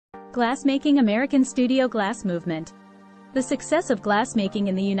Glassmaking American Studio Glass Movement. The success of glassmaking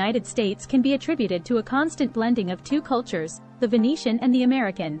in the United States can be attributed to a constant blending of two cultures, the Venetian and the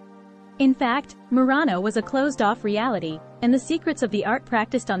American. In fact, Murano was a closed-off reality, and the secrets of the art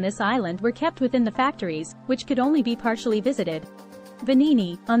practiced on this island were kept within the factories, which could only be partially visited.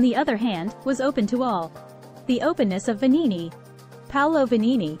 Venini, on the other hand, was open to all. The openness of Venini. Paolo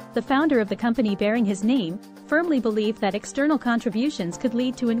Venini, the founder of the company bearing his name, firmly believed that external contributions could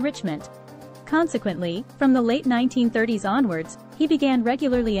lead to enrichment. Consequently, from the late 1930s onwards, he began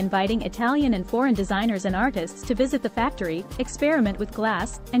regularly inviting Italian and foreign designers and artists to visit the factory, experiment with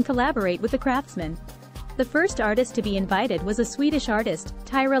glass, and collaborate with the craftsmen. The first artist to be invited was a Swedish artist,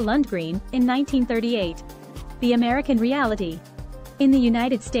 Tyra Lundgren, in 1938. The American reality. In the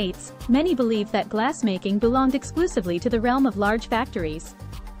United States, many believed that glassmaking belonged exclusively to the realm of large factories.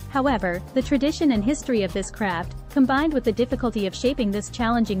 However, the tradition and history of this craft, combined with the difficulty of shaping this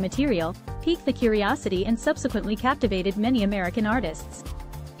challenging material, piqued the curiosity and subsequently captivated many American artists.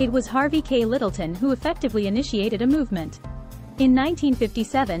 It was Harvey K. Littleton who effectively initiated a movement. In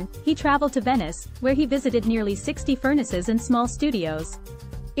 1957, he traveled to Venice, where he visited nearly 60 furnaces and small studios.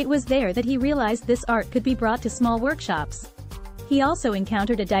 It was there that he realized this art could be brought to small workshops. He also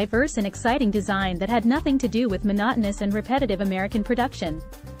encountered a diverse and exciting design that had nothing to do with monotonous and repetitive American production.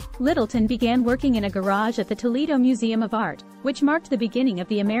 Littleton began working in a garage at the Toledo Museum of Art, which marked the beginning of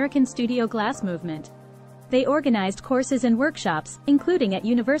the American studio glass movement. They organized courses and workshops, including at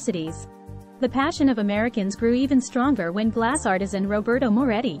universities. The passion of Americans grew even stronger when glass artisan Roberto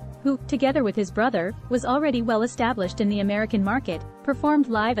Moretti, who, together with his brother, was already well established in the American market, performed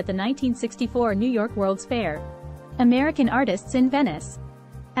live at the 1964 New York World's Fair. American artists in Venice.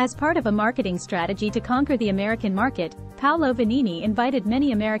 As part of a marketing strategy to conquer the American market, Paolo Venini invited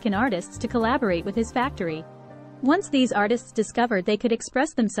many American artists to collaborate with his factory. Once these artists discovered they could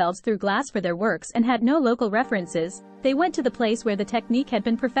express themselves through glass for their works and had no local references, they went to the place where the technique had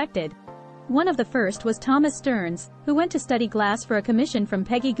been perfected. One of the first was Thomas Stearns, who went to study glass for a commission from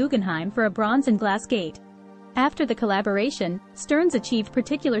Peggy Guggenheim for a bronze and glass gate. After the collaboration, Stearns achieved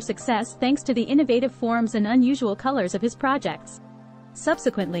particular success thanks to the innovative forms and unusual colors of his projects.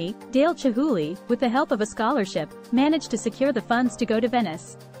 Subsequently, Dale Chihuly, with the help of a scholarship, managed to secure the funds to go to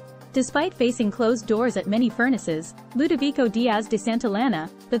Venice. Despite facing closed doors at many furnaces, Ludovico Diaz de Santillana,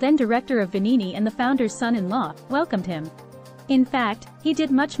 the then director of Venini and the founder's son-in-law, welcomed him. In fact, he did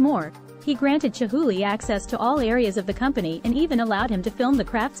much more. He granted Chihuly access to all areas of the company and even allowed him to film the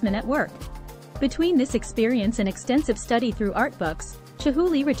craftsmen at work. Between this experience and extensive study through art books,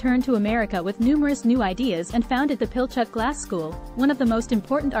 Chihuly returned to America with numerous new ideas and founded the Pilchuck Glass School, one of the most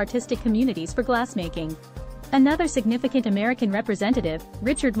important artistic communities for glassmaking. Another significant American representative,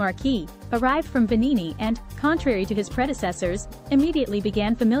 Richard Marquis, arrived from Venini and, contrary to his predecessors, immediately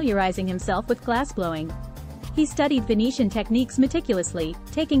began familiarizing himself with glassblowing. He studied Venetian techniques meticulously,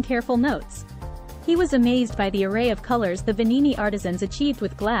 taking careful notes. He was amazed by the array of colors the Venini artisans achieved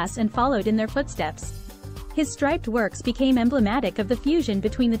with glass and followed in their footsteps. His striped works became emblematic of the fusion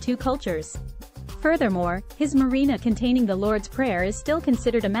between the two cultures. Furthermore, his marina containing the Lord's Prayer is still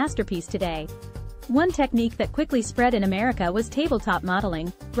considered a masterpiece today. One technique that quickly spread in America was tabletop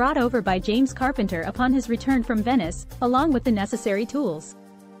modeling, brought over by James Carpenter upon his return from Venice, along with the necessary tools.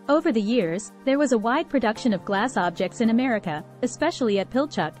 Over the years, there was a wide production of glass objects in America, especially at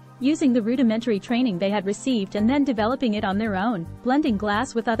Pilchuck, using the rudimentary training they had received and then developing it on their own, blending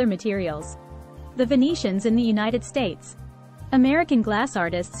glass with other materials. The Venetians in the United States. American glass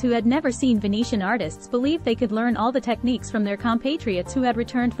artists who had never seen Venetian artists believed they could learn all the techniques from their compatriots who had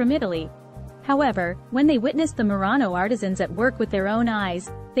returned from Italy. However, when they witnessed the Murano artisans at work with their own eyes,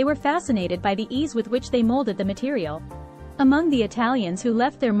 they were fascinated by the ease with which they molded the material. Among the Italians who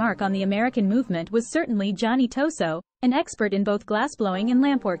left their mark on the American movement was certainly Gianni Toso, an expert in both glassblowing and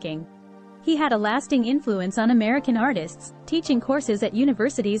lampworking. He had a lasting influence on American artists, teaching courses at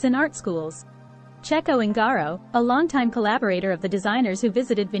universities and art schools. Cecco Ungaro, a longtime collaborator of the designers who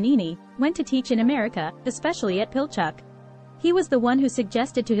visited Venini, went to teach in America, especially at Pilchuck. He was the one who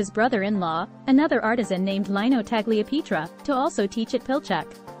suggested to his brother-in-law, another artisan named Lino Tagliapietra, to also teach at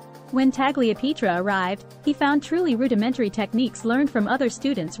Pilchuck. When Tagliapietra arrived, he found truly rudimentary techniques learned from other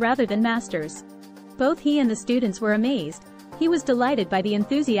students rather than masters. Both he and the students were amazed. He was delighted by the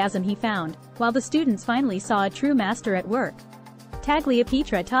enthusiasm he found, while the students finally saw a true master at work.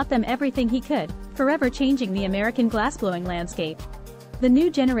 Tagliapietra taught them everything he could, forever changing the American glassblowing landscape. The new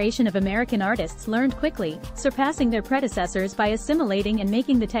generation of American artists learned quickly, surpassing their predecessors by assimilating and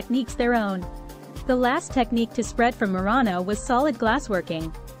making the techniques their own. The last technique to spread from Murano was solid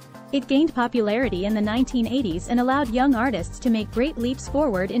glassworking. It gained popularity in the 1980s and allowed young artists to make great leaps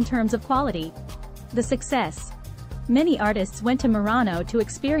forward in terms of quality. The success. Many artists went to Murano to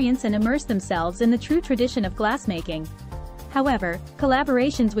experience and immerse themselves in the true tradition of glassmaking. However,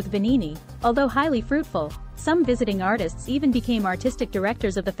 collaborations with Venini, although highly fruitful, some visiting artists even became artistic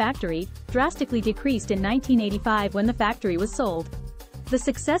directors of the factory, drastically decreased in 1985 when the factory was sold. The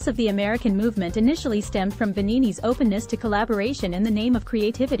success of the American movement initially stemmed from Venini's openness to collaboration in the name of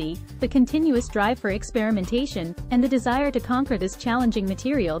creativity, the continuous drive for experimentation, and the desire to conquer this challenging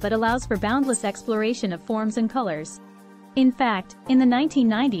material that allows for boundless exploration of forms and colors. In fact, in the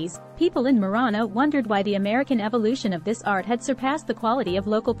 1990s, people in Murano wondered why the American evolution of this art had surpassed the quality of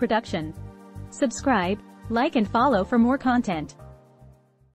local production. Subscribe, like and follow for more content.